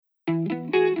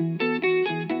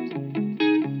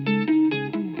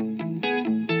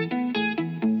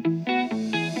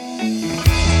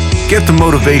Get the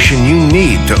motivation you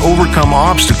need to overcome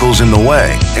obstacles in the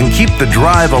way and keep the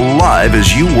drive alive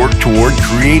as you work toward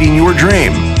creating your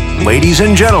dream. Ladies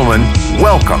and gentlemen,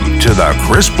 welcome to the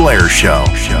Chris Blair Show.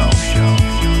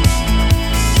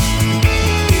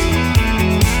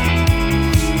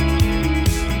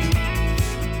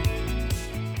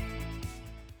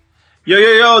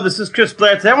 Yo, this is Chris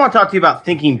Blair. Today I want to talk to you about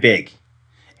thinking big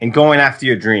and going after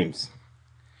your dreams.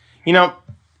 You know,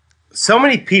 so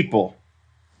many people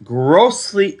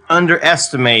grossly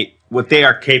underestimate what they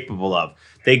are capable of.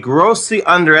 They grossly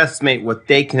underestimate what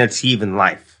they can achieve in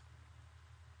life.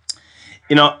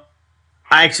 You know,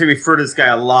 I actually refer to this guy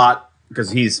a lot because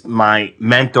he's my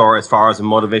mentor as far as a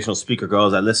motivational speaker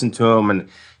goes. I listen to him and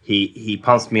he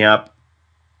pumps me up,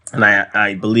 and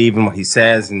I believe in what he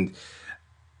says, and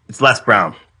it's Les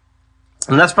Brown.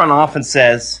 And Les Brown often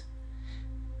says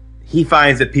he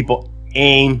finds that people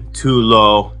aim too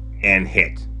low and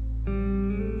hit.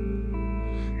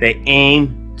 They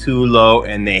aim too low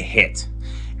and they hit.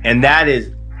 And that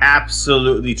is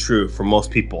absolutely true for most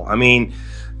people. I mean,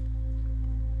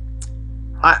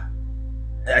 I'm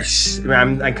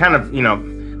kind of, a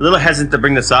little hesitant to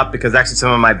bring this up because actually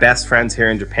some of my best friends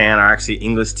here in Japan are actually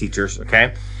English teachers,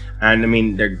 okay? And I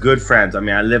mean, they're good friends. I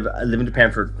mean, I live in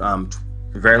Japan for a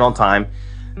very long time,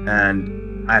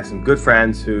 and I have some good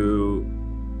friends who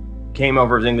came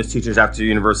over as English teachers after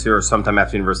university or sometime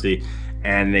after university,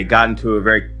 and they got into a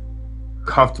very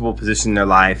comfortable position in their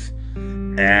life,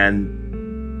 and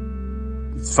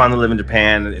it's fun to live in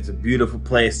Japan. It's a beautiful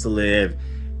place to live.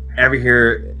 Every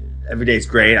day is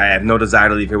great. I have no desire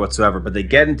to leave here whatsoever, but they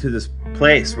get into this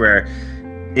place where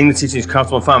English teaching is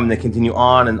comfortable and fun, and they continue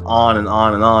on and on and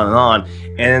on and on and on,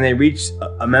 and then they reach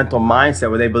a mental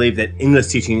mindset where they believe that English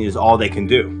teaching is all they can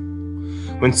do.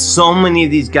 When so many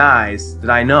of these guys that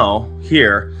I know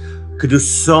here could do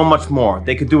so much more.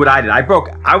 They could do what I did.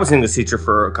 I was an English teacher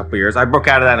for a couple of years. I broke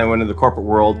out of that and went into the corporate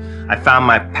world. I found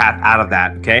my path out of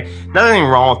that, okay? Nothing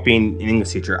wrong with being an English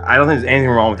teacher. I don't think there's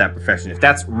anything wrong with that profession. If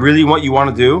that's really what you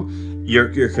want to do,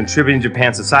 you're contributing to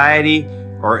Japan society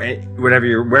or wherever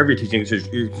you're teaching,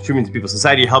 you're contributing to people's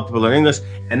society, you help people learn English,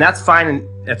 and that's fine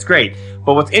and that's great.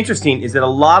 But what's interesting is that a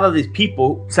lot of these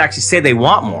people actually say they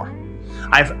want more.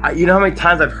 You know how many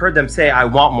times I've heard them say, I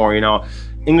want more,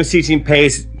 English teaching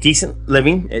pays decent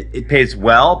living. It pays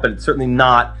well, but it's certainly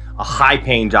not a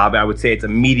high-paying job. I would say it's a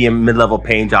medium, mid-level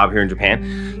paying job here in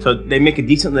Japan. So they make a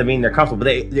decent living. They're comfortable,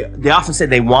 but they often say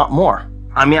they want more.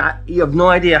 I mean, you have no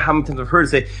idea how many times I've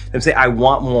heard them say, I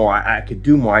want more. I could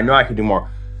do more. I know I could do more.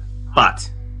 But,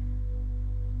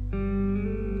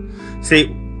 see,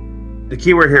 the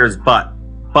key word here is but.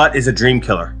 But is a dream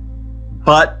killer.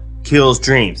 But kills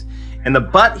dreams. And the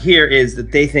but here is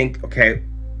that they think, okay,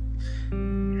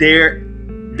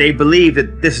 they believe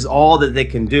that this is all that they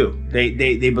can do. They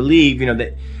believe,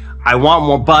 that I want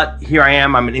more, but here I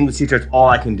am. I'm an English teacher. It's all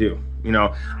I can do.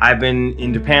 I've been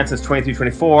in Japan since 23,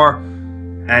 24,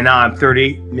 and now I'm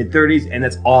 30, mid-30s, and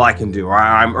that's all I can do. Or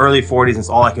I'm early 40s, and that's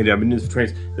all I can do. I've been doing this for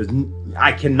 20 years.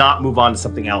 I cannot move on to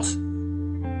something else.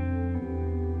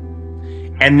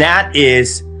 And that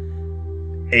is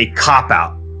a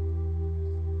cop-out.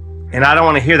 And I don't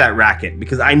want to hear that racket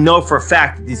because I know for a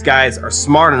fact that these guys are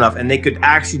smart enough and they could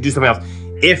actually do something else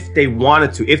if they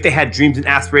wanted to, if they had dreams and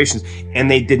aspirations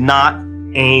and they did not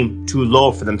aim too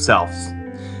low for themselves.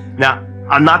 Now,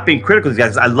 I'm not being critical of these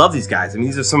guys. I love these guys. I mean,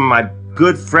 these are some of my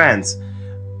good friends,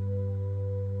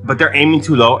 but they're aiming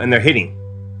too low and they're hitting.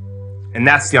 And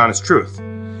that's the honest truth.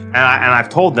 And I've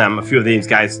told them, a few of these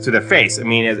guys, to their face. I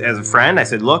mean, as a friend, I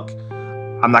said, look,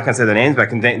 I'm not going to say their names, but I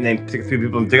can name a few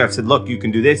people in particular. I've said, look, you can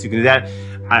do this, you can do that.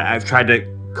 I've tried to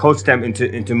coach them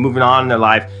into moving on in their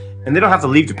life. And they don't have to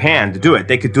leave Japan to do it.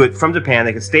 They could do it from Japan.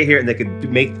 They could stay here and they could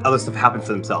make other stuff happen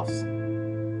for themselves.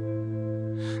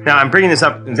 Now, I'm bringing this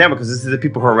up as an example because this is the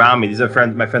people who are around me. These are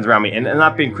my friends around me. And I'm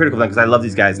not being critical of them because I love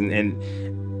these guys. And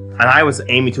I was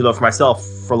aiming too low for myself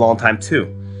for a long time too.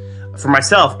 For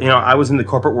myself, I was in the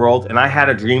corporate world and I had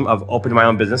a dream of opening my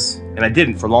own business. And I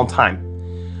didn't for a long time.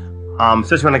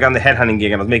 Especially when I got in the headhunting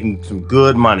gig, and I was making some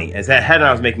good money. As a headhunter,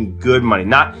 I was making good money.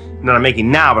 Not what I'm making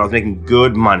now, but I was making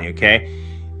good money, okay?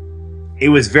 It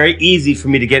was very easy for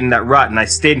me to get in that rut, and I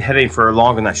stayed in headhunting for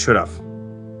longer than I should have.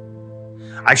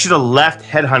 I should have left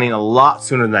headhunting a lot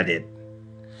sooner than I did.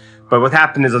 But what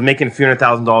happened is I was making a few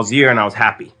 $100,000 a year, and I was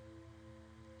happy.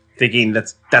 Thinking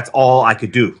that's all I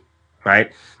could do,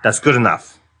 right? That's good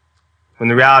enough. When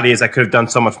the reality is I could have done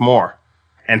so much more,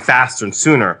 and faster and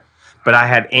sooner. But I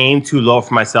had aimed too low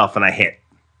for myself and I hit.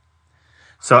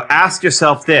 So ask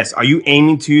yourself this. Are you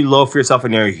aiming too low for yourself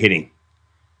and are you hitting?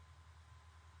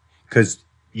 Because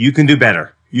you can do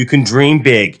better. You can dream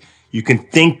big. You can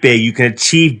think big. You can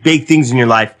achieve big things in your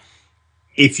life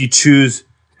if you choose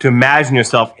to imagine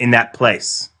yourself in that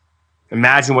place.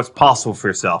 Imagine what's possible for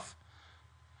yourself.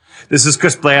 This is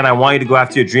Chris Blair, and I want you to go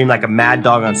after your dream like a mad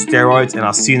dog on steroids, and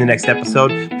I'll see you in the next episode.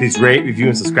 Please rate, review,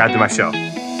 and subscribe to my show.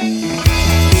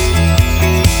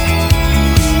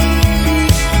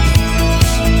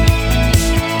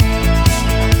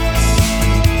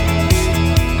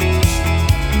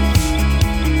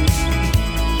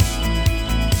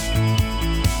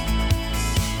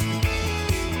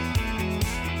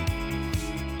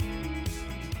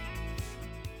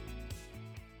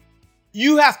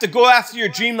 You have to go after your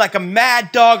dream like a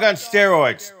mad dog on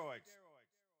steroids.